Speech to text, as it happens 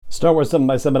Star Wars 7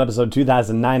 by 7 episode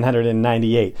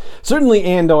 2998. Certainly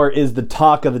Andor is the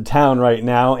talk of the town right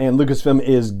now, and Lucasfilm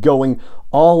is going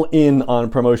all in on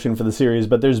promotion for the series,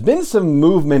 but there's been some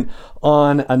movement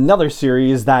on another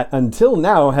series that until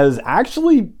now has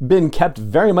actually been kept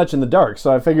very much in the dark.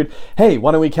 So I figured, hey,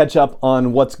 why don't we catch up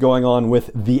on what's going on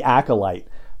with The Acolyte?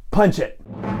 Punch it!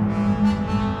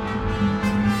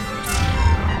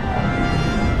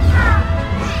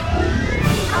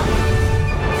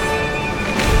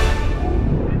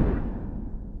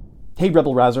 Hey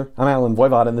Rebel Rouser, I'm Alan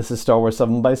Voivod and this is Star Wars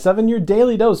 7 by 7, your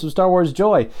daily dose of Star Wars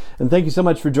joy. And thank you so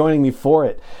much for joining me for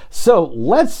it. So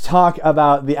let's talk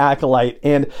about The Acolyte.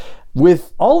 And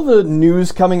with all the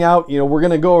news coming out, we're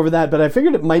going to go over that, but I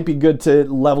figured it might be good to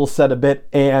level set a bit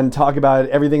and talk about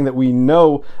everything that we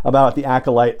know about The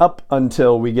Acolyte up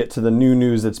until we get to the new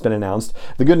news that's been announced.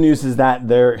 The good news is that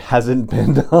there hasn't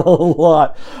been a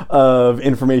lot of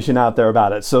information out there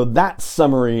about it. So that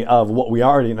summary of what we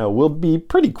already know will be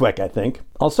pretty quick, I think.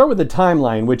 I'll start with the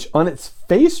timeline, which on its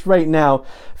face right now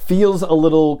feels a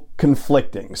little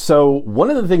conflicting. So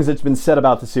one of the things that's been said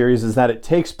about the series is that it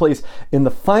takes place in the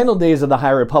final days of the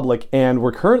High Republic, and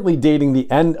we're currently dating the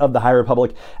end of the High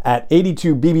Republic at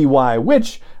 82 BBY,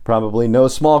 which, probably no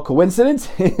small coincidence,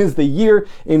 is the year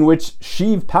in which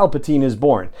Sheev Palpatine is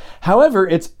born. However,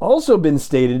 it's also been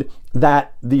stated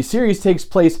that the series takes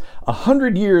place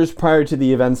 100 years prior to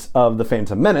the events of The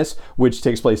Phantom Menace, which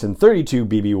takes place in 32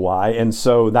 BBY, and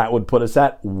so that would put us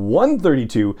at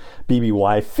 132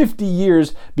 BBY, 50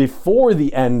 years before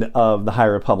the end of the High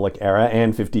Republic era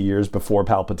and 50 years before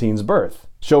Palpatine's birth.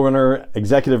 Showrunner,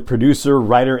 executive producer,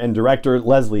 writer, and director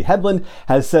Leslie Headland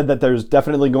has said that there's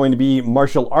definitely going to be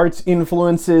martial arts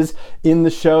influences in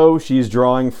the show. She's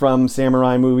drawing from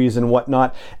samurai movies and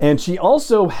whatnot. And she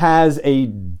also has a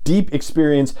deep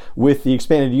experience with the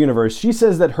expanded universe. She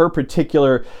says that her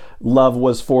particular love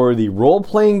was for the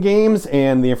role-playing games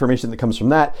and the information that comes from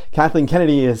that. Kathleen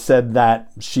Kennedy has said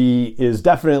that she is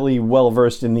definitely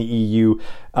well-versed in the EU,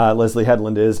 Leslie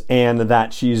Headland is, and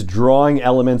that she's drawing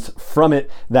elements from it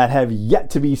that have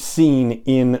yet to be seen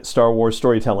in Star Wars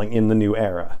storytelling in the new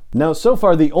era. Now, so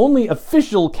far, the only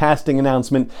official casting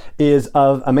announcement is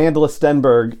of Amandla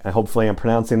Stenberg, hopefully I'm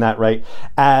pronouncing that right,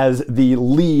 as the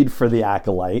lead for The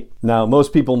Acolyte. Now,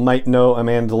 most people might know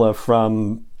Amandla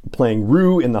from playing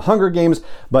Rue in the Hunger Games,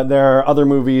 but there are other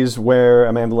movies where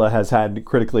Amandla has had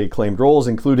critically acclaimed roles,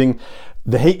 including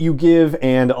The Hate U Give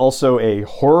and also a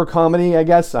horror comedy, I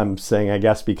guess. I'm saying I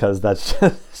guess because that's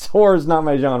just, horror is not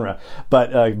my genre.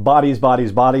 But Bodies,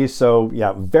 Bodies, Bodies. So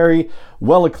yeah, very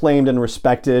well acclaimed and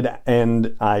respected,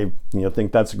 and I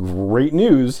think that's great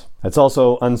news. It's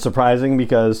also unsurprising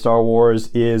because Star Wars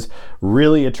is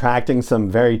really attracting some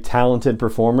very talented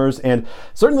performers, and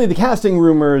certainly the casting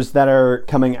rumors that are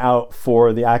coming out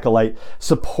for The Acolyte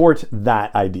support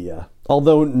that idea.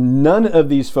 Although none of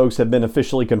these folks have been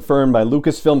officially confirmed by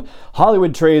Lucasfilm,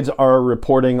 Hollywood trades are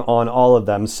reporting on all of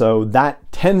them, so that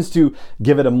tends to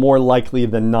give it a more likely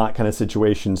than not kind of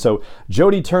situation. So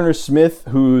Jodie Turner-Smith,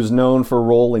 who's known for a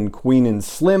role in Queen and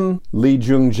Slim, Lee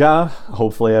Jung-ja,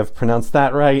 hopefully I've pronounced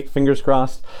that right, fingers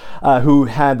crossed, who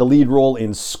had the lead role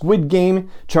in Squid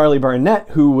Game, Charlie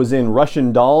Barnett, who was in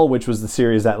Russian Doll, which was the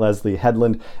series that Leslie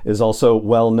Headland is also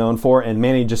well known for, and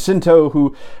Manny Jacinto,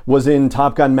 who was in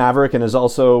Top Gun Maverick and is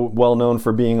also well known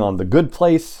for being on The Good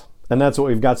Place. And that's what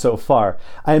we've got so far.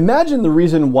 I imagine the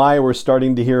reason why we're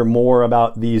starting to hear more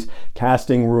about these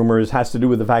casting rumors has to do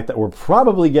with the fact that we're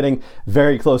probably getting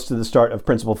very close to the start of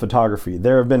principal photography.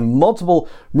 There have been multiple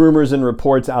rumors and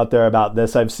reports out there about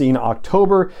this. I've seen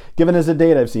October given as a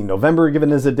date, I've seen November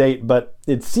given as a date, but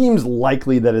it seems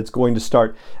likely that it's going to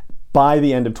start by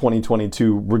the end of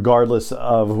 2022, regardless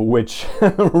of which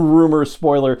rumor,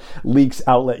 spoiler, leaks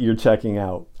outlet you're checking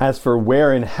out. As for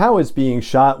where and how it's being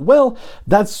shot, well,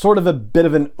 that's sort of a bit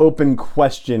of an open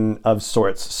question of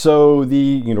sorts. So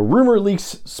the rumor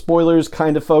leaks, spoilers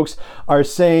kind of folks are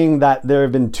saying that there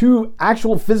have been two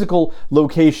actual physical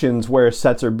locations where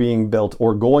sets are being built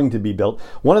or going to be built.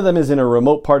 One of them is in a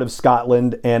remote part of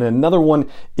Scotland, and another one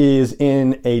is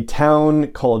in a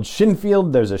town called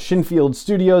Shinfield. There's a Shinfield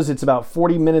Studios. It's about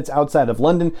 40 minutes outside of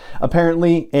London,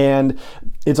 apparently, and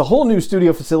it's a whole new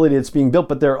studio facility that's being built,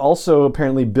 but they're also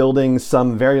apparently building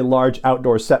some very large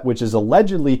outdoor set, which is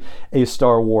allegedly a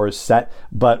Star Wars set,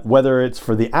 but whether it's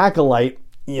for The Acolyte,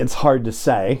 it's hard to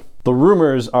say. The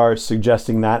rumors are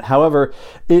suggesting that. However,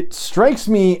 it strikes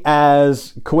me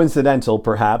as coincidental,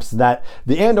 perhaps, that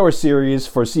the Andor series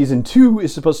for season 2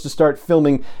 is supposed to start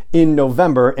filming in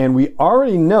November, and we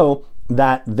already know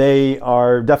that they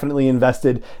are definitely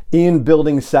invested in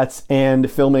building sets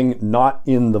and filming not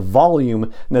in the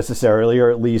volume necessarily, or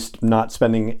at least not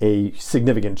spending a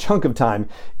significant chunk of time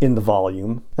in the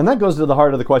volume. And that goes to the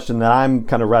heart of the question that I'm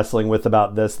kind of wrestling with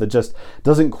about this, that just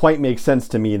doesn't quite make sense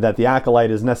to me, that The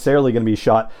Acolyte is necessarily going to be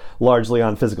shot largely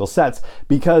on physical sets,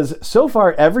 because so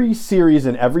far every series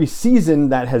and every season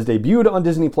that has debuted on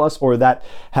Disney Plus, or that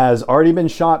has already been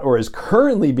shot or is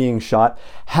currently being shot,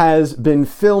 has been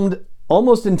filmed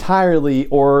almost entirely,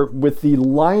 or with the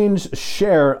lion's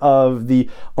share of the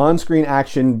on-screen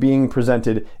action being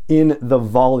presented in the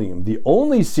volume. The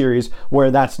only series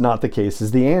where that's not the case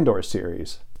is the Andor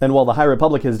series. And while the High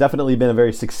Republic has definitely been a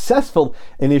very successful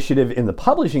initiative in the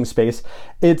publishing space,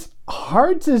 it's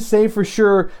hard to say for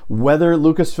sure whether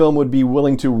Lucasfilm would be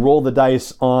willing to roll the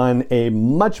dice on a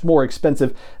much more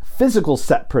expensive physical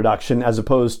set production as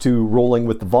opposed to rolling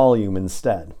with the volume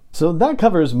instead. So that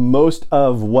covers most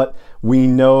of what we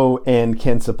know and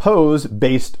can suppose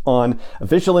based on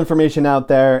official information out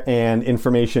there and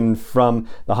information from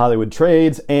the Hollywood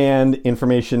trades and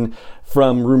information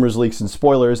from rumors, leaks, and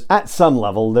spoilers at some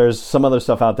level. There's some other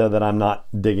stuff out there that I'm not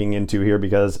digging into here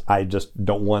because I just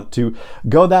don't want to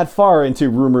go that far into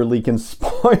rumor, leak, and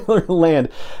spoiler land.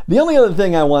 The only other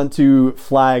thing I want to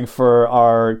flag for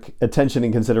our attention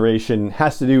and consideration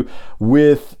has to do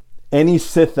with any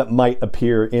Sith that might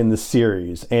appear in the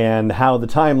series and how the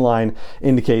timeline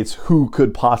indicates who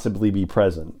could possibly be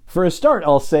present. For a start,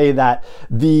 I'll say that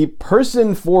the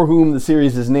person for whom the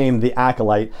series is named The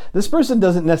Acolyte, this person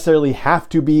doesn't necessarily have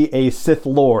to be a Sith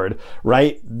Lord,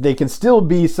 right? They can still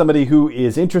be somebody who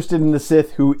is interested in the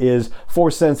Sith, who is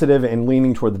Force sensitive and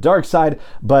leaning toward the dark side,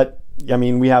 but I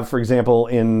mean, we have, for example,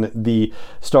 in the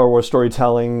Star Wars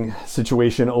storytelling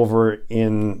situation over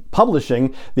in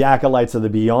publishing, the Acolytes of the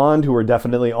Beyond, who are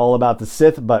definitely all about the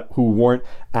Sith, but who weren't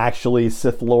actually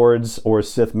Sith Lords or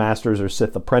Sith Masters or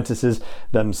Sith Apprentices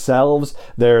themselves.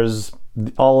 There's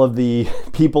all of the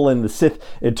people in the Sith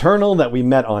Eternal that we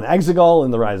met on Exegol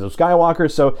in The Rise of Skywalker.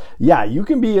 So yeah, you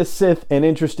can be a Sith and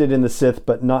interested in the Sith,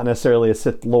 but not necessarily a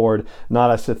Sith Lord,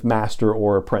 not a Sith Master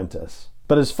or Apprentice.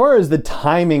 But as far as the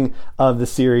timing of the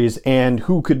series and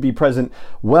who could be present,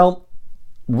 well,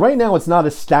 right now it's not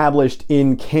established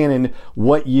in canon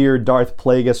what year Darth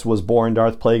Plagueis was born.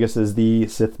 Darth Plagueis is the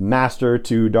Sith Master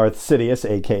to Darth Sidious,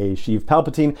 aka Sheev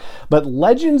Palpatine, but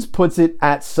Legends puts it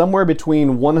at somewhere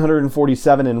between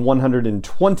 147 and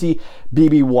 120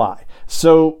 BBY.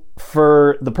 So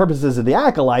for the purposes of The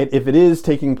Acolyte, if it is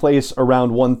taking place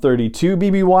around 132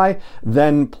 BBY,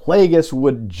 then Plagueis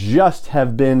would just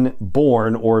have been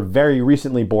born, or very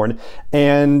recently born,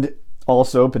 and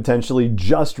also potentially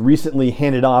just recently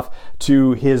handed off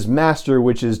to his master,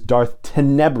 which is Darth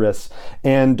Tenebris.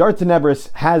 And Darth Tenebris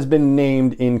has been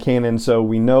named in canon, so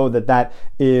we know that that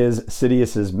is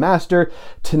Sidious's master.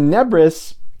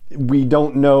 Tenebris, we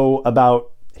don't know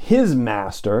about his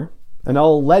master. And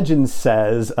all Legend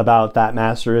says about that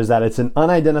master is that it's an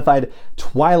unidentified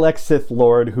Twi'lek Sith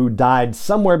Lord who died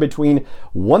somewhere between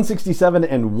 167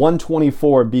 and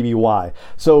 124 BBY.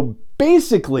 So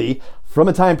basically, from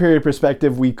a time period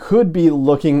perspective, we could be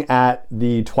looking at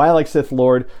the Twi'lek Sith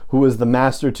Lord who was the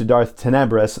master to Darth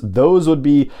Tenebris. Those would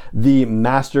be the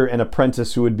master and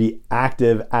apprentice who would be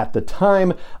active at the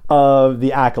time of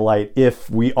the Acolyte, if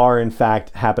we are in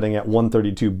fact happening at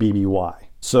 132 BBY.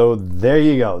 So there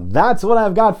you go. That's what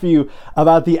I've got for you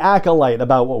about the Acolyte,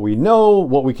 about what we know,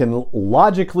 what we can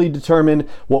logically determine,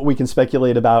 what we can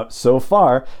speculate about so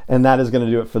far, and that is going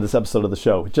to do it for this episode of the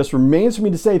show. It just remains for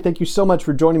me to say thank you so much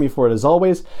for joining me for it as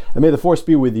always, and may the Force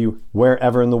be with you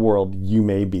wherever in the world you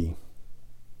may be.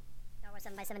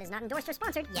 7x7 is not endorsed or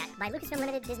sponsored yet by Lucasfilm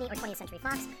Limited, Disney, or 20th Century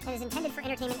Fox, and is intended for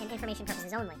entertainment and information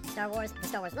purposes only. Star Wars, the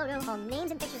Star Wars logo, all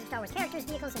names and pictures of Star Wars characters,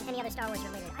 vehicles, and any other Star Wars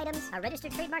related items are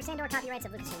registered trademarks and/or copyrights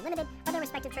of Lucasfilm Limited, or their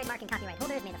respective trademark and copyright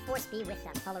holders. May the Force be with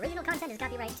them. All original content is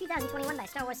copyright 2021 by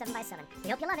Star Wars 7x7.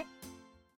 We hope you love it.